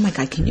friend and say, oh my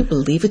God, can you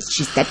believe what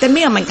she said to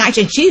me? Oh my gosh,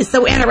 and she is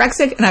so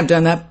anorexic. And I've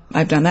done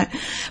that.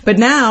 But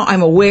now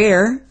I'm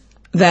aware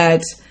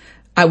that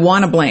I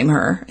want to blame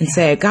her and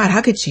say, God,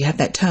 how could she have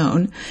that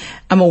tone?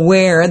 I'm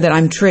aware that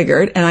I'm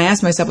triggered, and I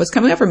ask myself, what's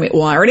coming up for me?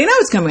 Well, I already know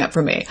what's coming up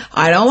for me.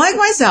 I don't like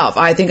myself.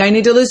 I think I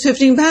need to lose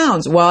 15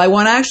 pounds. Well, I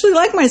want to actually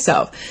like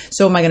myself.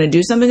 So am I going to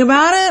do something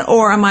about it,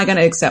 or am I going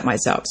to accept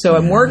myself? So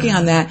I'm working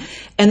on that.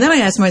 And then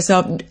I ask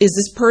myself,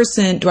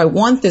 do I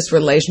want this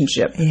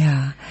relationship?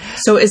 Yeah.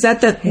 So is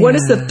that what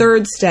is the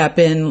third step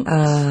in?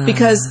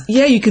 Because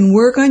you can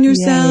work on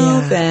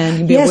yourself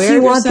and be aware of yourself. Yes,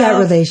 you want that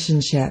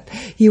relationship.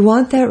 You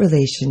want that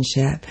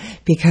relationship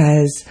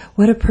because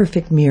what a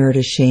perfect mirror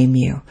to shame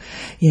you.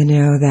 You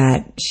know,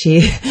 that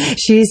she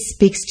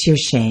speaks to your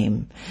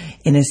shame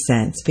in a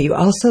sense, but you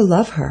also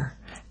love her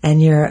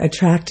and you're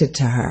attracted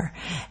to her.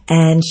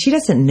 And she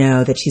doesn't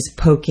know that she's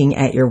poking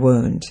at your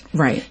wound.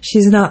 Right.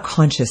 She's not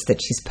conscious that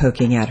she's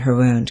poking at her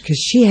wound because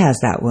she has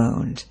that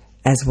wound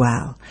as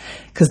well.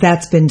 Because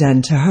that's been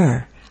done to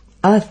her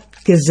a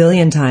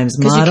gazillion times.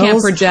 Because you can't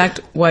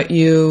project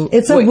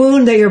It's a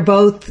wound that you're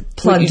both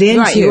plugged into.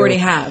 Right, you already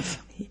have.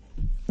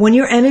 When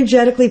you're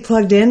energetically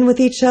plugged in with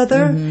each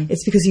other,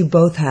 it's because you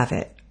both have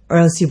it, or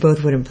else you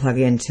both wouldn't plug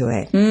into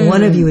it.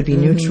 One of you would be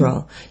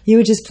neutral. You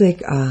would just be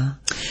like,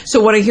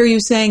 So what I hear you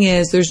saying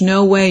is there's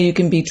no way you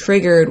can be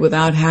triggered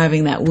without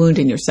having that wound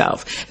in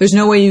yourself. There's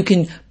no way you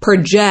can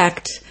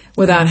project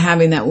without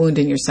having that wound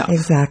in yourself.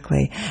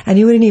 Exactly. And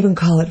you wouldn't even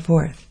call it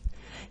forth.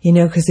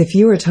 Because if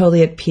you were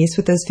totally at peace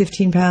with those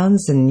 15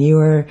 pounds and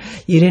you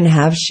didn't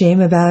have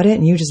shame about it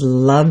and you just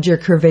loved your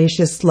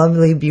curvaceous,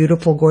 lovely,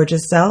 beautiful,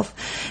 gorgeous self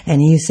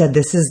and you said,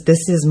 this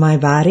is my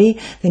body,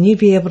 then you'd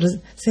be able to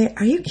say,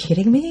 are you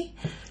kidding me?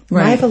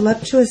 Right. My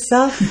voluptuous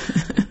self?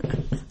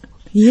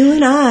 You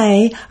and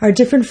I are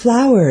different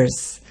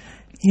flowers.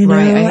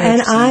 Right,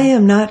 and I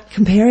am not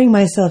comparing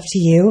myself to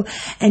you.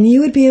 And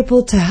you would be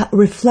able to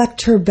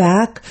reflect her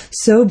back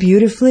so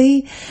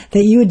beautifully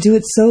that you would do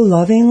it so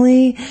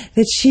lovingly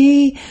that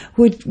she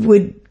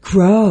would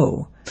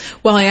grow.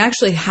 Well, I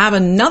actually have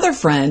another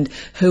friend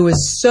who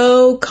is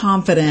so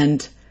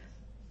confident.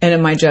 And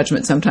in my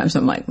judgment, sometimes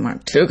I'm like, I'm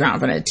too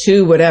confident,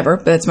 too whatever.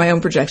 But that's my own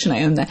projection.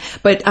 I own that.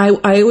 But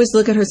I always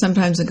look at her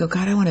sometimes and go,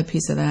 God, I want a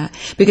piece of that.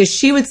 Because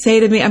she would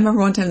say to me, I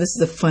remember one time, this is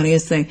the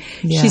funniest thing.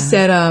 Yeah. She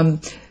said,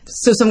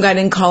 so some guy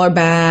didn't call her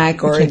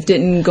back or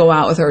didn't go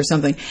out with her or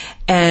something.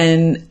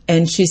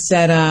 And she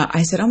said,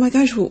 I said, oh my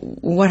gosh,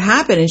 what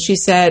happened? And she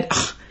said,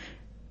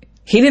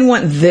 he didn't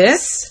want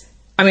this.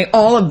 I mean,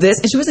 all of this.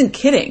 And she wasn't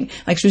kidding.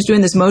 Like she was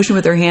doing this motion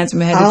with her hands from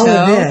head to toe. All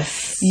of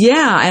this.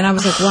 Yeah. And I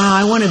was like, wow,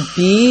 I want to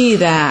be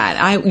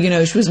that.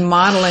 She was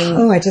modeling.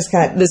 Oh, I just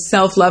got the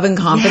self-love and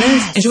confidence.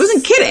 Yes. And she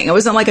wasn't kidding. It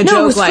wasn't like a joke.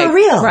 No, it was for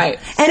real. Right.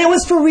 And it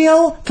was for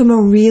real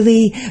from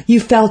you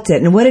felt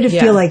it. And what did it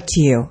feel like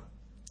to you?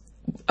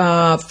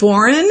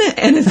 Foreign,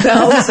 and it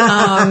felt,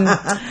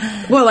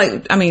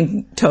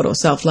 total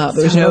self-love.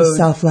 There was no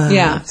self-love.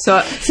 Yeah. So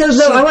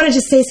I want to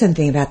just say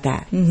something about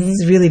that. Mm-hmm.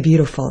 It's really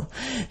beautiful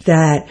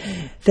that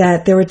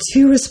there were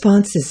two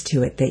responses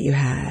to it that you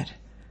had.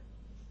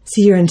 So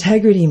your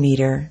integrity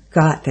meter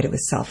got that it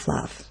was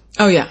self-love.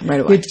 Oh yeah, right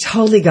away. You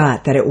totally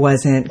got that it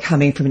wasn't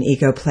coming from an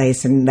ego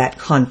place and that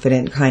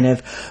confident kind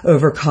of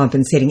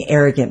overcompensating,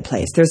 arrogant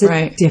place. There's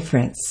a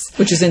difference.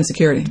 Which is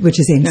insecurity. No,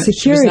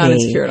 she was not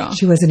insecure at all.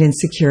 She wasn't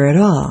insecure at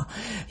all.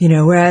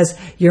 Whereas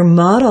your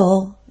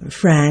model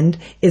friend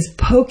is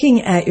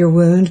poking at your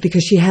wound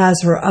because she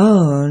has her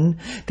own,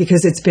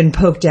 because it's been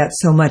poked at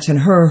so much in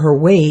her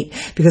weight,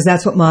 because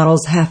that's what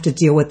models have to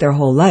deal with their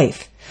whole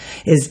life.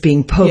 Is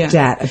being poked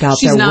at about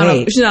their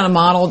weight. She's not a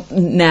model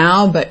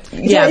now, but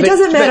it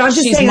doesn't matter. I'm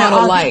just saying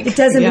model-like. It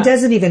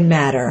doesn't even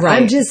matter.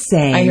 Right. I'm just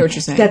saying. I hear what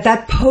you're saying.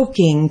 That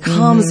poking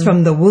comes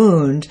from the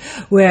wound,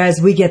 whereas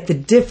we get the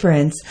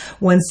difference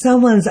when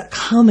someone's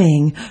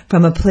coming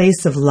from a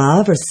place of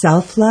love or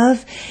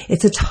self-love.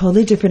 It's a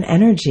totally different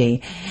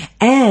energy.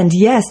 And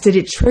yes, did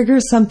it trigger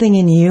something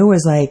in you?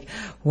 Was like,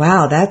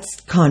 wow, that's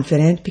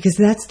confident, because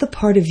that's the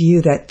part of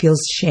you that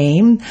feels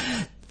shame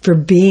for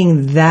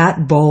being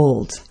that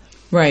bold.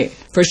 Right,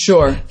 for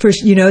sure.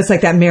 It's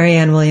like that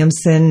Marianne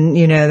Williamson,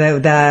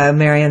 the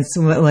Marianne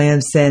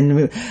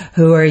Williamson,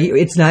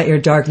 it's not your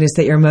darkness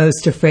that you're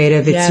most afraid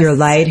of, it's your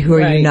light. Who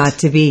are you not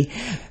to be,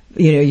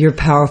 you're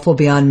powerful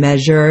beyond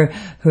measure.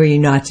 Who are you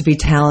not to be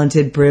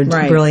talented,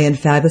 brilliant,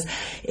 fabulous?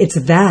 It's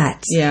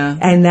that. Yeah.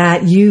 And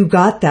that you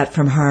got that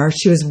from her.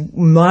 She was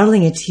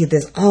modeling it to you,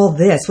 all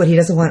this, what he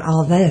doesn't want,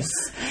 all this.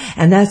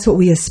 And that's what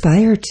we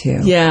aspire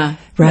to. Yeah.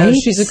 Right? No,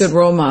 she's a good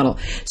role model.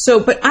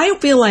 So, but I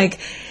feel like,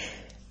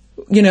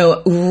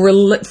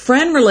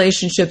 friend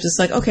relationships, it's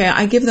like, okay,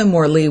 I give them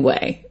more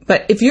leeway.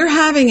 But if you're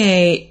having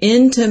a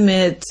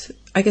intimate,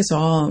 I guess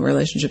all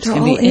relationships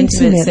can be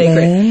intimate,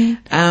 sacred.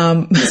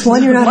 It's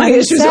one you're not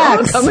having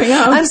sex. Coming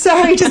up. I'm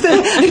sorry.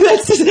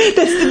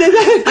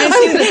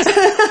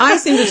 I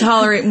seem to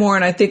tolerate more,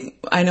 and I think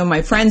I know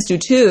my friends do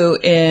too,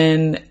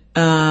 in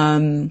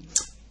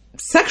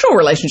sexual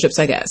relationships,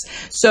 I guess.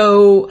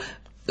 So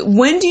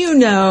when do you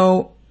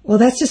know? Well,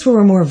 that's just where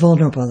we're more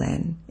vulnerable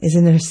is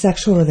in our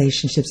sexual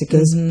relationships. It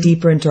goes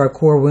deeper into our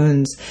core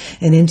wounds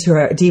and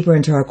deeper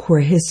into our core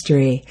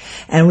history.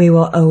 And we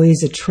will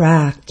always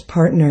attract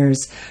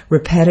partners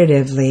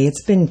repetitively.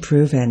 It's been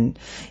proven.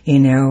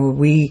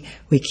 We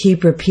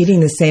keep repeating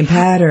the same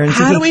patterns.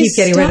 How do we keep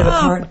getting rid of a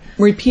partner?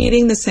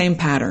 Repeating the same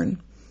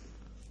pattern.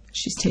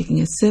 She's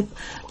taking a sip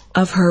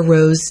of her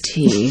rose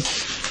tea.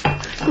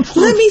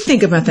 Let me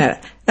think about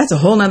that. That's a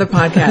whole nother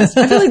podcast.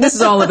 I feel like this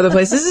is all over the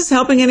place. Is this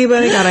helping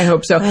anybody? God, I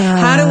hope so.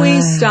 How do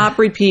we stop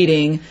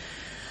repeating?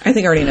 I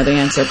think I already know the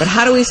answer, but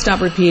how do we stop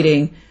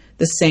repeating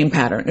the same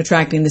pattern,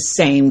 attracting the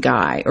same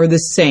guy or the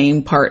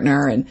same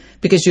partner, and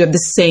because you have the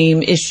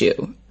same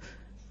issues?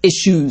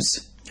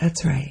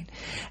 That's right.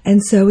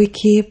 And so we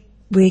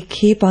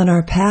keep on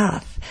our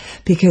path,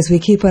 because we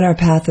keep on our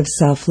path of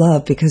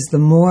self-love, because the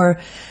more.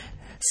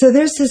 So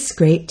there's this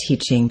great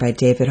teaching by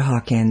David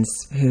Hawkins,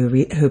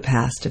 who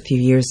passed a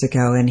few years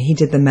ago, and he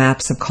did the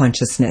maps of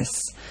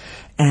consciousness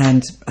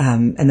and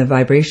the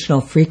vibrational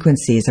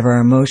frequencies of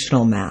our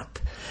emotional map.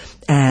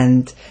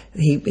 And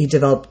he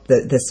developed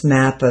this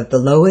map of the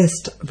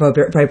lowest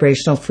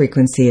vibrational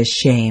frequency is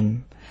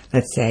shame,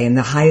 let's say, and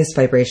the highest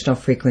vibrational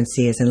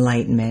frequency is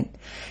enlightenment.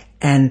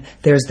 And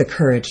there's the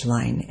courage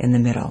line in the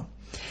middle.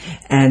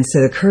 And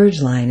so the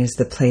courage line is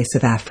the place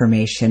of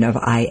affirmation of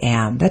I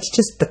am. That's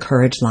just the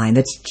courage line.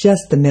 That's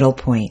just the middle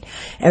point.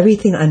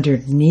 Everything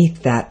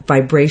underneath that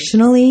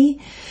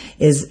vibrationally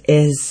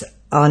is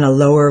on a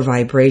lower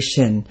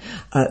vibration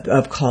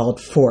of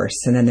called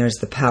force. And then there's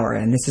the power.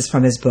 And this is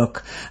from his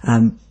book,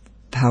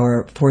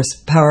 Power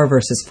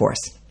versus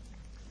Force.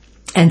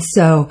 And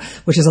so,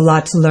 which is a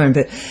lot to learn,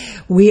 but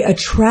we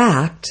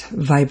attract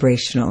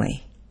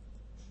vibrationally.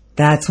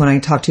 That's when I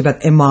talk to you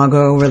about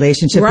imago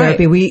relationship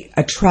therapy. We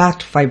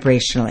attract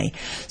vibrationally.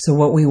 So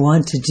what we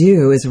want to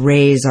do is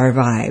raise our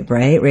vibe,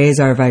 right? Raise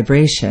our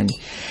vibration.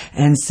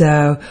 And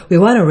so we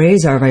want to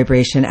raise our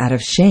vibration out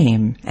of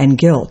shame and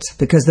guilt,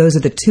 because those are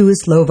the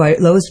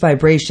lowest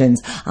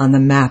vibrations on the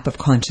map of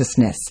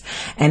consciousness.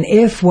 And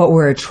if what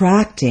we're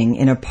attracting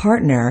in a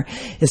partner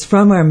is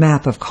from our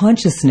map of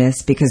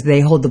consciousness because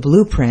they hold the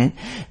blueprint,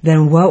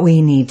 then what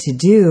we need to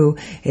do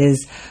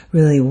is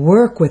really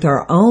work with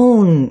our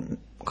own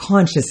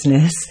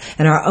consciousness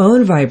and our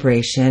own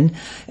vibration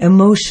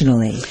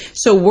emotionally.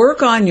 So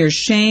work on your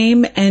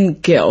shame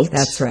and guilt.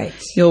 That's right.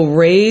 You'll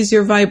raise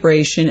your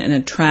vibration and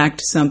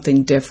attract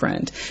something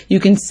different. You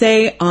can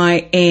say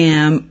I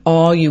am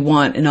all you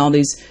want and all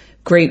these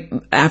great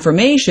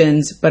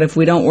affirmations, but if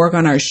we don't work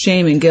on our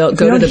shame and guilt,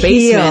 go to the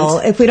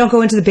basement. If we don't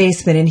go into the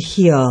basement and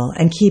heal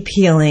and keep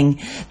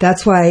healing,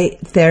 that's why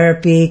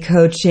therapy,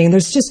 coaching,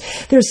 there's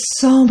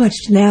so much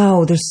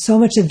now. There's so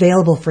much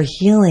available for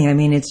healing. I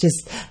mean,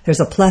 there's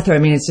a plethora. I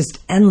mean, it's just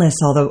endless,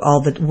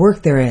 all the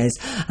work there is.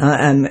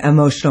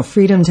 Emotional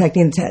freedom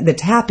technique, the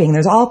tapping.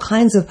 There's all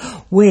kinds of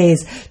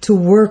ways to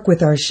work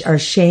with our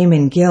shame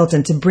and guilt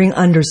and to bring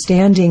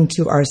understanding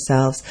to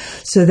ourselves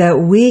so that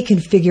we can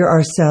figure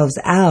ourselves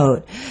out.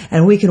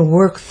 And we can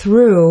work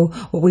through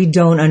what we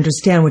don't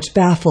understand, which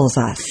baffles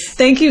us.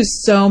 Thank you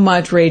so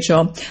much,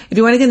 Rachel. If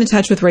you want to get in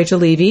touch with Rachel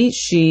Levy,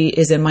 she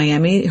is in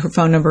Miami. Her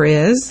phone number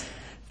is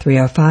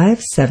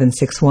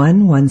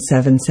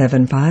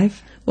 305-761-1775.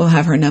 We'll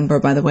have her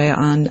number, by the way,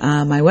 on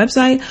my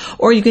website.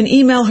 Or you can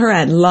email her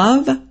at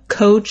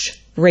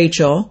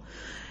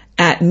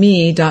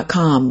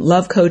lovecoachrachel@me.com,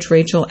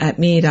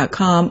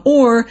 lovecoachrachel@me.com,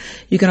 or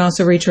you can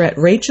also reach her at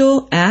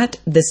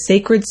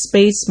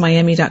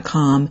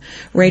Rachel@thesacredspacemiami.com,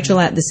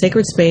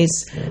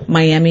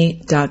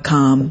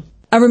 Rachel@thesacredspacemiami.com.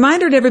 A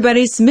reminder to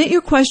everybody, submit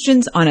your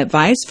questions on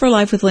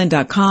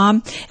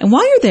adviceforlifewithlynn.com. And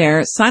while you're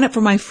there, sign up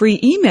for my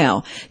free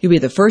email. You'll be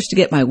the first to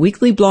get my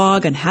weekly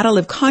blog on how to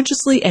live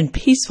consciously and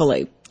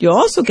peacefully. You'll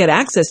also get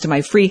access to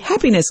my free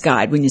happiness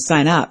guide when you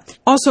sign up.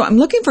 Also, I'm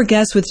looking for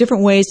guests with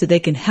different ways that they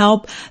can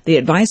help the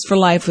Advice for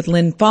Life with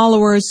Lynn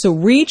followers. So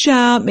reach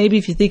out, maybe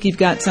if you think you've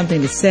got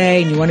something to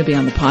say and you want to be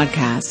on the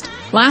podcast.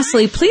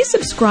 Lastly, please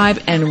subscribe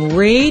and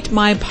rate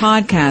my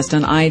podcast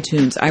on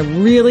iTunes. I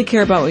really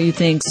care about what you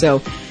think,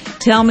 so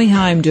tell me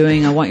how I'm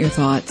doing. I want your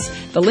thoughts.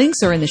 The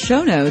links are in the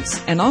show notes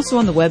and also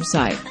on the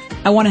website.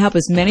 I want to help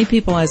as many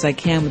people as I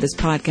can with this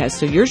podcast.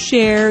 So your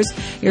shares,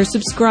 your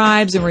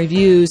subscribes, and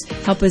reviews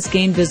help us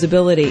gain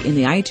visibility in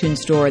the iTunes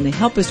store, and they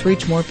help us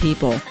reach more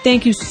people.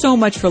 Thank you so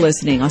much for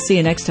listening. I'll see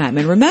you next time.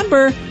 And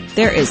remember,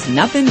 there is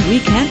nothing we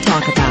can't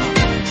talk about.